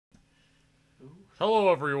Ooh.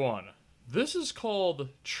 Hello, everyone. This is called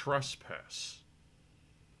Trespass.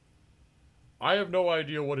 I have no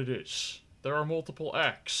idea what it is. There are multiple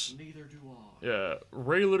acts. Neither do I. Yeah,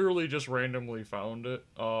 Ray literally just randomly found it.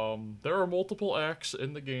 There are multiple acts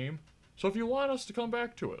in the game. So if you want us to come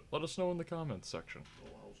back to it, let us know in the comments section.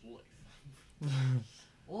 Oh, how's life?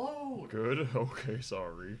 Load! Good. Okay,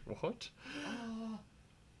 sorry. What?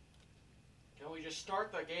 Can we just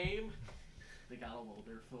start the game? They gotta load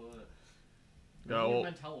their foot. Yeah, I've well,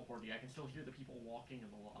 been teleporting. I can still hear the people walking in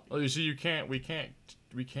the lobby. oh, you see,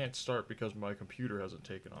 we can't start because my computer hasn't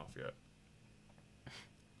taken off yet.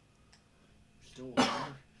 Still here.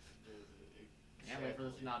 Can't wait for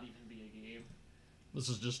this to not even be a game. This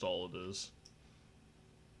is just all it is.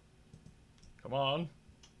 Come on.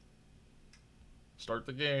 Start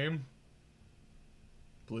the game.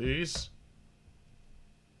 Please.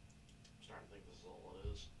 I'm starting to think this is all it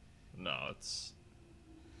is. No, it's...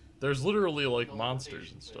 There's literally, like, No,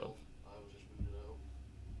 monsters and rotation stuff. failed. I was just booted out.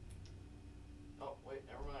 Oh, wait,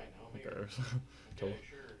 never mind. Now I'm here. Okay. Okay,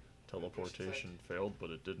 sure. Teleportation failed,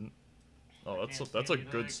 but it didn't. Oh, I that's can't a see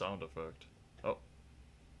good anything. sound effect. Oh.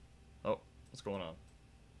 Oh, what's going on?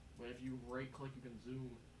 But if you right click, you can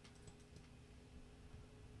zoom.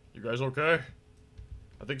 You guys okay?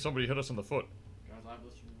 I think somebody hit us in the foot. Guys, I have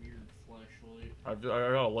this weird flashlight. I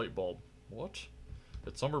got a light bulb. What?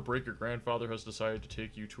 At summer break, your grandfather has decided to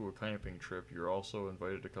take you to a camping trip. You're also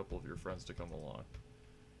invited a couple of your friends to come along.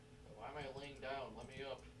 Why am I laying down? Let me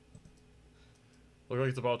up. Look like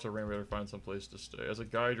it's about to rain. We better find some place to stay. As a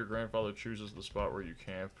guide, your grandfather chooses the spot where you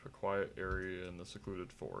camp, a quiet area in the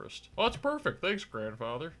secluded forest. Oh, that's perfect. Thanks,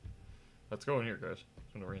 grandfather. Let's go in here, guys.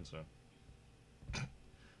 It's gonna rain soon.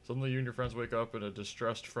 Suddenly, you and your friends wake up in a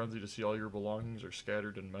distressed frenzy to see all your belongings are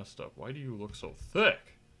scattered and messed up. Why do you look so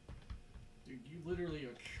thick? Dude, you literally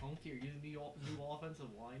are chunky. Are you the new offensive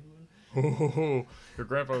lineman? Oh, your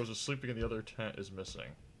grandpa was just sleeping in the other tent is missing.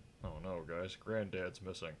 Oh no, guys. Granddad's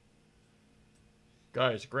missing.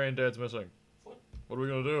 Guys, Granddad's missing. Foot? What are we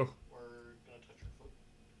gonna do? We're gonna touch your foot.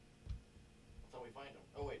 That's how we find him.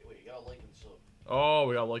 Oh, wait, you gotta like and sub. Oh,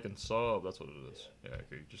 we got like and sub. That's what it is. Yeah,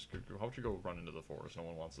 okay. Just how about you go run into the forest? No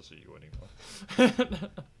one wants to see you anymore.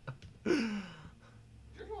 Did you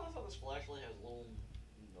ever notice how this flashlight has little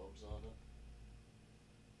nubs on it?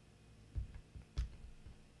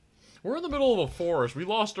 We're in the middle of a forest. We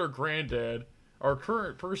lost our granddad. Our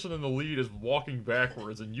current person in the lead is walking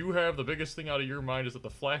backwards, and you have the biggest thing out of your mind is that the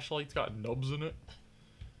flashlight's got nubs in it.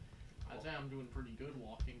 I'd say I'm doing pretty good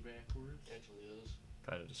walking backwards. It actually is.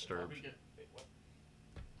 Kind of disturbed. Wait, what?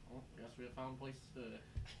 Oh, I guess we have found a place to stay.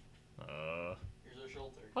 Here's our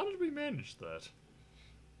shelter. How did we manage that?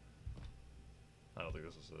 I don't think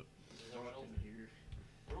this is it. This is our shelter. Here.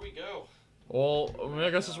 Where do we go? Well, I mean, I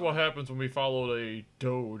guess this is what happens when we followed a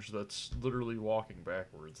doge that's literally walking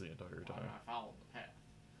backwards the entire time. I followed the path.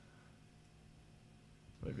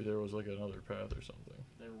 Maybe there was like another path or something.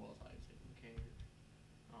 There was, I just didn't care.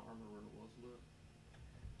 I don't remember where it was, but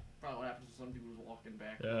probably what happens is some dude was walking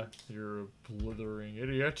backwards. Yeah, you're a blithering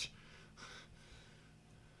idiot.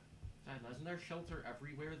 God, isn't there shelter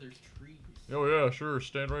everywhere? There's trees. Oh yeah, sure.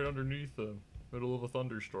 Stand right underneath the middle of a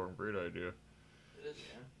thunderstorm. Great idea. It is,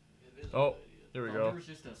 yeah. It is Oh, a good idea. here we go.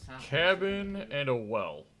 Just a sound Cabin and a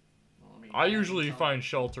well. Well, I mean, I usually find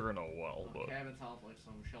shelter in a well, but cabin sounds like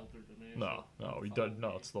some shelter to me. no, we did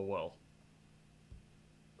no. It's the well.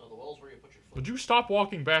 No, the well's where you put your foot. Would you stop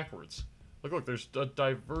walking backwards? Look, there's a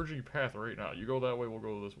diverging path right now. You go that way, we'll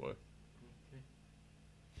go this way. Okay.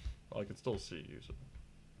 Well, I can still see you. So.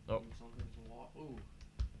 Oh. Something's ooh,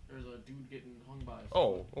 there's a dude getting hung by his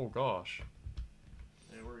Oh, foot. oh gosh.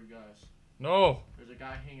 Hey, where are you guys? No. There's a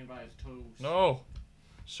guy hanging by his toes. No.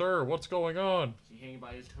 Sir, what's going on? Is he hanging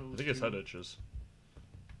by his toes? I think his head itches.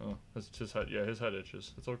 Oh, his head. Yeah, his head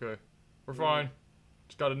itches. It's okay. We're fine.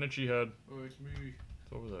 It's got an itchy head. Oh, it's me.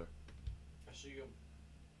 It's over there. I see him.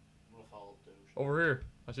 I'm gonna follow the douche. Over here.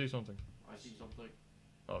 I see something. I see something.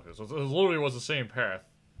 Okay, so it literally was the same path.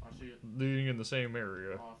 I see it. Leading in the same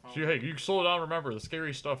area. Oh, I found So, hey, you slow down. Remember, the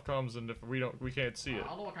scary stuff comes, and if we can't see it. I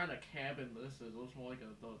don't know what kind of cabin this is. It looks more like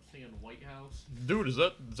the singing White House. Dude, is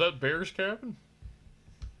that Bear's cabin?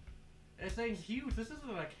 This thing's huge. This isn't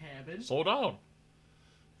a cabin. Slow down.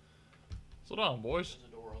 Slow down, boys.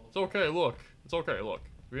 There's a door on the It's okay. Look, it's okay. Look,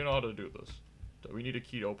 we know how to do this. We need a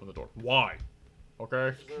key to open the door. Why?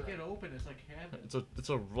 Okay. Kick it open. It's a cabin. It's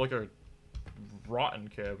like a rotten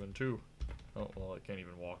cabin too. Oh well, I can't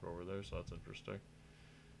even walk over there, so that's interesting.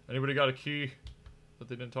 Anybody got a key that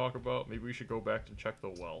they didn't talk about? Maybe we should go back and check the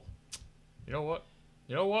well. You know what?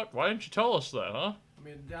 You know what? Why didn't you tell us that, huh? I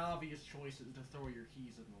mean, the obvious choice is to throw your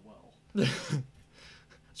keys in the well.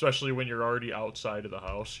 Especially when you're already outside of the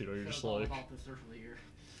house, you know, you're just like... about this earlier.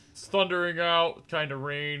 It's thundering out, kind of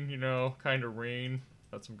rain, you know, kind of rain.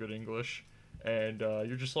 That's some good English. And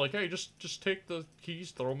you're just like, hey, just take the keys,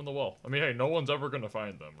 throw them in the well. I mean, hey, no one's ever gonna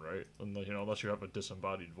find them, right? You know, unless you have a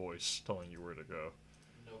disembodied voice telling you where to go.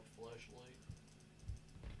 No flashlight.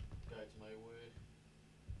 Guides my way.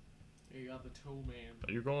 You got the toe man.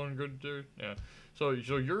 Are you going good, dude? Yeah. So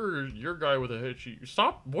you're guy with a hitchy.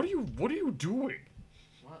 Stop! What are you doing?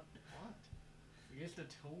 What? You guys the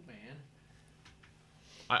toe man.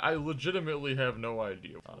 I legitimately have no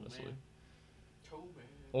idea, honestly. Man. Toe man.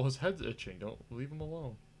 Well, his head's itching. Don't leave him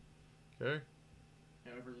alone. Okay?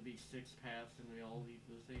 However, there'll be 6 paths and we all leave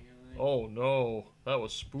the thing in there. Oh no, that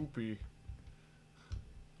was spoopy.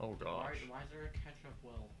 Oh gosh. Why is there a ketchup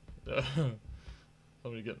well?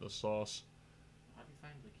 Let me get in the sauce. How do you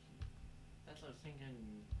find the key? That's what I was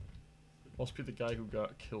thinking. Must be the guy who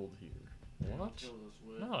got killed here. What? Kill this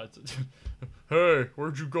with. No, it's... Hey,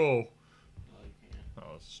 where'd you go? No, you can't.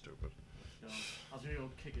 Oh, that's stupid. No. I was gonna go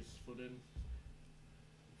kick his foot in.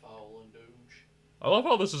 Foul and douche. I love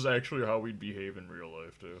how this is actually how we'd behave in real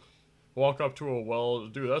life, too. Walk up to a well,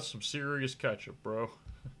 dude, that's some serious ketchup, bro.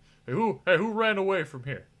 Hey, who ran away from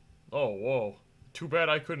here? Oh, whoa. Too bad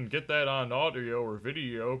I couldn't get that on audio or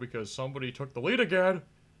video because somebody took the lead again.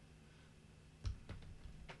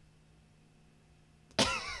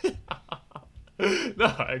 No,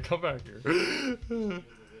 hey, come back here.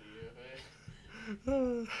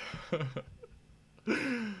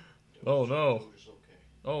 Oh no.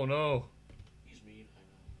 Oh no. He's mean,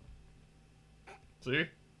 I know. See?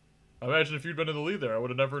 I imagine if you'd been in the lead there, I would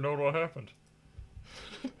have never known what happened.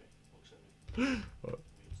 Looks at me. What?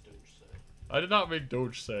 Means Doge said. I did not make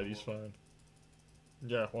Doge sad, he's fine.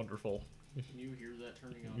 Yeah, wonderful. Can you hear that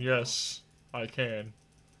turning on? Yes, I can.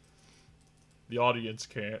 The audience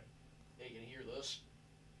can't. Hey, can you hear this?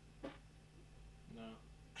 No.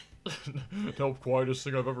 Nope, quietest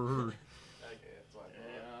thing I've ever heard. Okay, that's what I thought.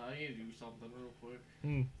 Yeah, I need to do something real quick.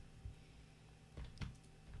 Hmm.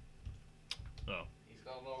 No. He's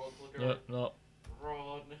got no clicker. Yeah, no.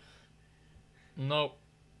 Run. Nope.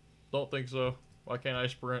 Don't think so. Why can't I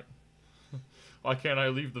sprint? Why can't I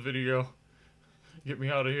leave the video? Get me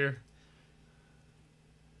out of here.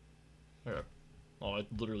 Okay. Oh, I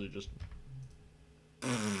literally just...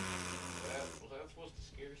 Was that supposed to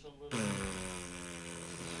scare somebody?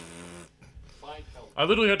 Find help. I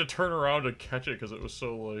literally had to turn around to catch it because it was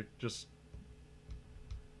so, like, just...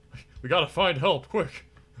 We gotta find help, quick!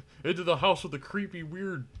 Into the house with the creepy,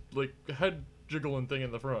 weird, like, head jiggling thing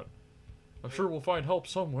in the front. I'm sure we'll find help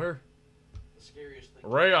somewhere. The scariest thing.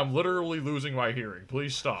 Ray, I'm literally losing my hearing.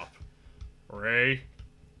 Please stop. Ray?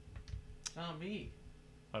 It's not me.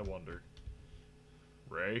 I wonder.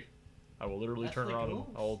 Ray? I will literally That's turn the around and ghost.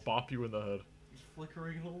 I will bop you in the head. He's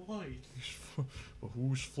flickering the light.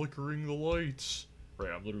 Who's flickering the lights? Ray,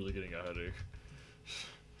 I'm literally getting a headache.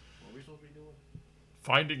 What are we supposed to be doing?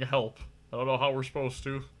 Finding help. I don't know how we're supposed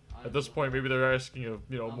to. At this point, maybe they're asking of,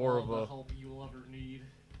 you know, more of the a... help you'll ever need.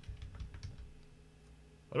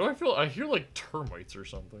 Why do I feel... I hear, like, termites or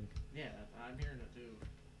something. Yeah, I'm hearing it too.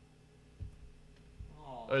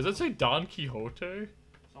 Oh, Does that say Don Quixote?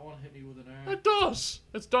 someone hit me with an axe. It does!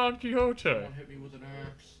 It's Don Quixote! Someone hit me with an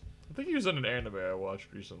axe. I think he was in an anime I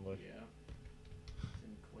watched recently. Yeah.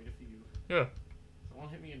 In quite a few. Yeah. Someone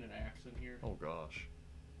hit me in an axe in here. Oh gosh.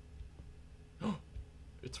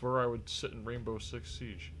 It's where I would sit in Rainbow Six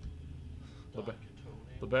Siege.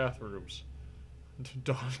 The bathrooms.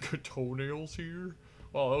 Donka toenails here?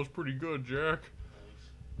 Wow, that was pretty good, Jack.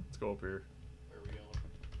 Nice. Let's go up here. Where are we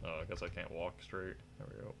going? I guess I can't walk straight. There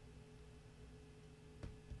we go.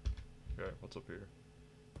 Okay, what's up here?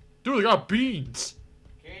 Dude, they got beans!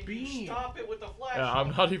 Can Bean. you stop it with the flashlight? Yeah,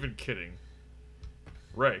 I'm not even kidding.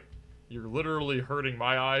 Ray, you're literally hurting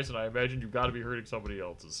my eyes, and I imagine you've got to be hurting somebody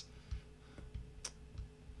else's.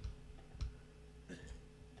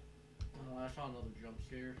 I saw another jump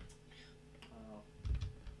scare.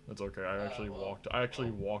 It's okay. I actually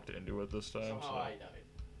walked into it this time. Somehow So. I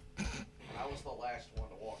died. I was the last one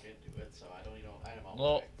to walk into it, so I don't even know. I'm on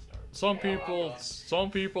Well, my back to start. some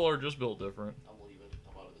people are just built different. I'm leaving.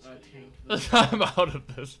 I'm out of this I video. tanked those, I'm out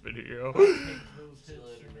of this video. tanked those See you hits.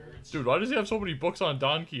 later, nerds. Dude, why does he have so many books on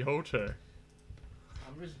Don Quixote?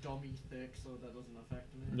 I'm just dummy thick, so that doesn't affect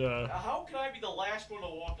me. Yeah. How can I be the last one to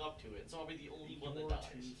walk up to it? So I'll be the only one that You're dies.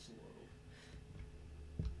 too slow.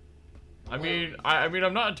 I mean,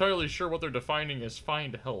 I'm not entirely sure what they're defining as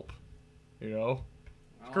find help. You know?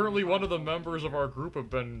 Currently, one of the members of our group have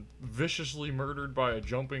been viciously murdered by a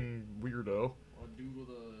jumping weirdo. A dude with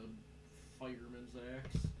a fireman's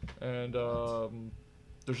axe. And,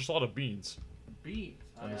 there's just a lot of beans. Beans.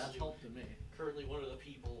 Oh, yeah, that's helped to me. Currently, one of the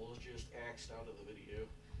people was just axed out of the video.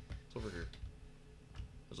 It's over here.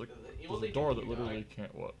 There's like You know there's a door that literally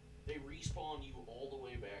can't what? They respawn you all the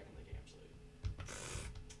way back in the campsite.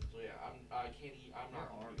 So yeah, I'm not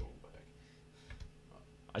going back.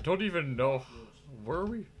 I don't even know. Where are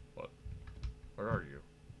we? What? Where are you?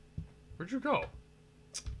 Where'd you go?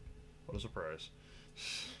 What a surprise.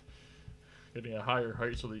 Getting a higher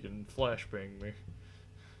height so that you can flashbang me.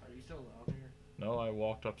 Are you still down here? No, I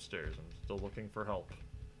walked upstairs. I'm still looking for help.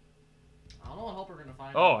 I don't know what help we're gonna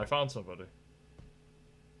find. Oh, I found somebody.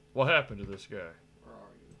 What happened to this guy? Where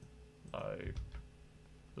are you?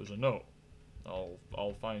 There's a note.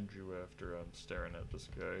 I'll find you after I'm staring at this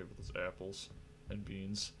guy with his apples and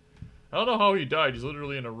beans. I don't know how he died. He's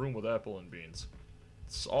literally in a room with apple and beans.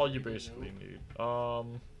 It's all you basically need.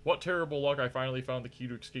 What terrible luck! I finally found the key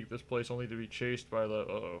to escape this place, only to be chased by the.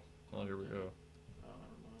 Oh, here we go.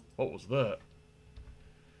 What was that?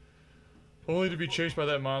 Only to be chased by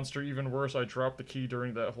that monster. Even worse, I dropped the key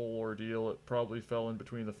during that whole ordeal. It probably fell in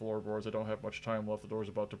between the floorboards. I don't have much time left. The door's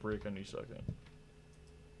about to break any second.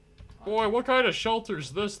 Boy, what kind of shelter's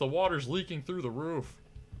this? The water's leaking through the roof.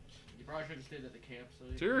 You probably should have stayed at the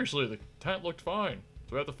campsite. Seriously, the tent looked fine.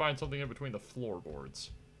 So we have to find something in between the floorboards.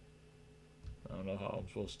 I don't know how I'm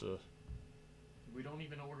supposed to... We don't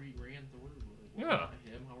even know where he ran through. Yeah.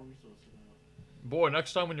 Him? How are we supposed to know? Boy,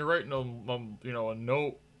 next time when you're writing a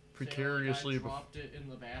note precariously... Say, like, I dropped it in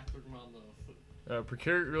the bathroom on the foot.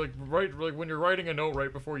 Like when you're writing a note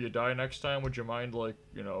right before you die next time, would you mind, like,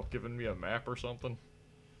 giving me a map or something?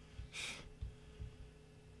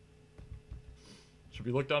 Should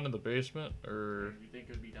we look down in the basement, or... You think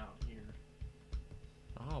it would be down here?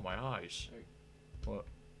 Oh, my eyes. Like, what?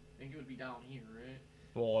 I think it would be down here, right?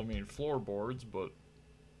 Well, I mean, floorboards, but...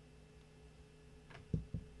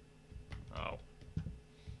 Ow.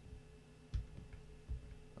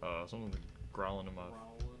 Something growling in my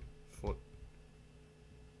foot.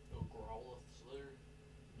 No growliths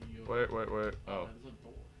there? Wait. Oh. There's a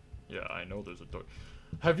door. Yeah, I know there's a door.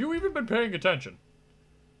 Have you even been paying attention?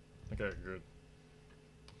 Okay, good.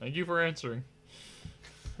 Thank you for answering.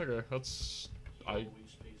 Okay, let's... I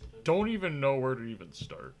don't even know where to even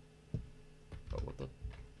start. Oh, what the...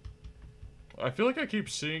 I feel like I keep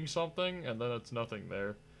seeing something, and then it's nothing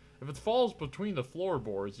there. If it falls between the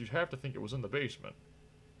floorboards, you'd have to think it was in the basement.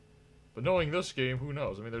 But knowing this game, who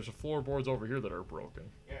knows? I mean, there's floorboards over here that are broken.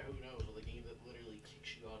 Yeah, who knows? With a game that literally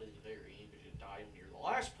kicks you out of the very game because you die when you're the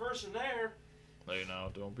last person there. Hey, now,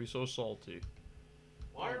 don't be so salty.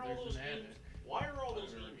 Why are all those games? Why are all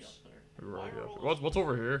those games? What's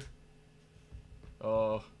over here?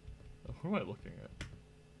 Who am I looking at?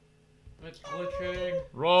 It's glitching.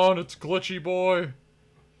 Run! It's glitchy boy.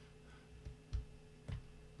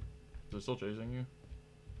 Is it still chasing you?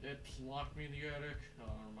 It's locked me in the attic. Oh,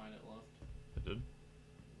 never mind, it left. It did?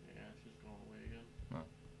 Yeah, it's just going away again.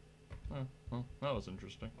 Oh, well, that was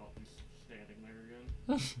interesting. Oh, he's standing there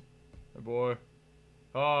again. Hey, boy.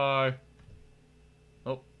 Hi.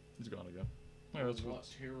 Oh, he's gone again. Yeah, that's what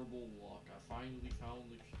terrible luck. I finally found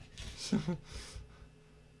the key.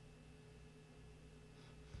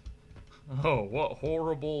 Oh, what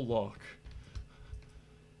horrible luck.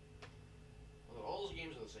 All those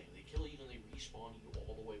games are the same. They kill you and they respawn you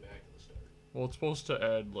all the way back to the start. Well, it's supposed to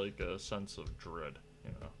add, like, a sense of dread,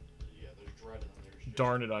 you know. Yeah, there's dread and then there's just...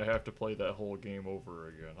 Darn it, I have to play that whole game over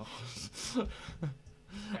again.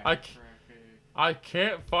 I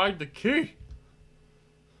can't find the key!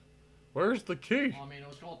 Where's the key? Well, I mean, it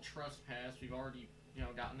was called Trespass. We've already,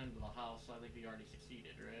 gotten into the house, so I think we already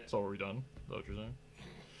succeeded, right? So are we done? Is that what you're saying?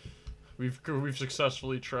 We've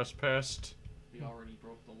successfully trespassed. We already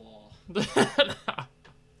broke the law.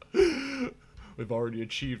 We've already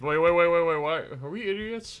achieved. Wait. Why are we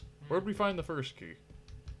idiots? Where'd we find the first key?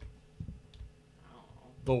 I don't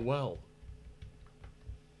know. The well.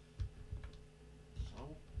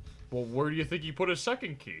 So? Well, where do you think he put his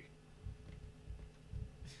second key?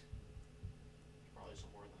 Probably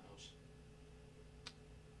somewhere in the house.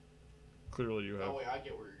 Clearly you have. Oh wait, I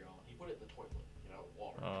get where you're going. He put it in the toilet.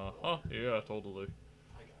 Water. Yeah, totally.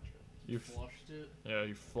 I gotcha. You flushed it? Yeah,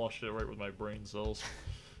 you flushed it right with my brain cells.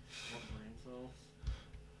 What brain cells?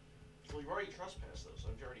 So you've already trespassed though, so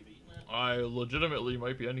have you already beaten it? I legitimately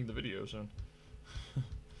might be ending the video soon.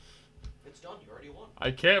 It's done, you already won. I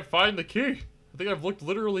can't find the key! I think I've looked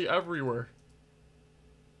literally everywhere.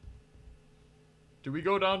 Do we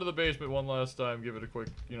go down to the basement one last time, give it a quick,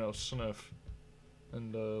 sniff,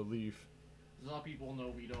 and leave? A lot of people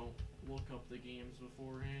know we don't look up the games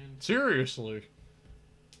beforehand. Seriously?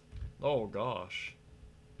 Oh gosh.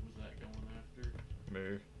 Who's that going after?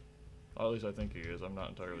 Me. At least I think he is. I'm not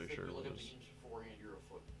entirely sure If you look what up it the is. games beforehand, you're a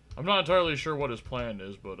foot I'm not entirely sure what his plan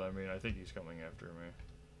is, but I mean, I think he's coming after me.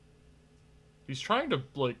 He's trying to,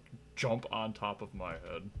 like, jump on top of my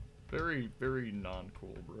head. Very, very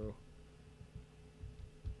non-cool, bro.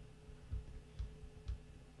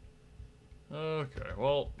 Okay,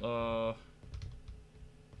 well,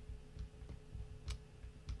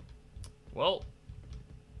 well,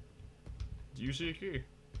 do you see a key?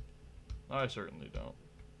 I certainly don't.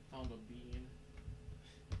 Found a bean.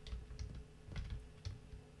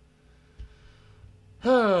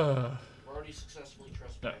 We're already successfully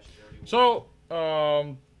trespassed. So,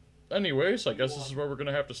 anyways, I guess this is where we're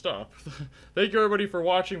gonna have to stop. Thank you everybody for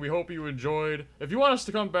watching. We hope you enjoyed. If you want us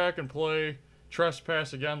to come back and play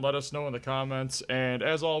Trespass again, let us know in the comments. And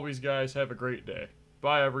as always, guys, have a great day.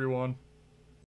 Bye, everyone.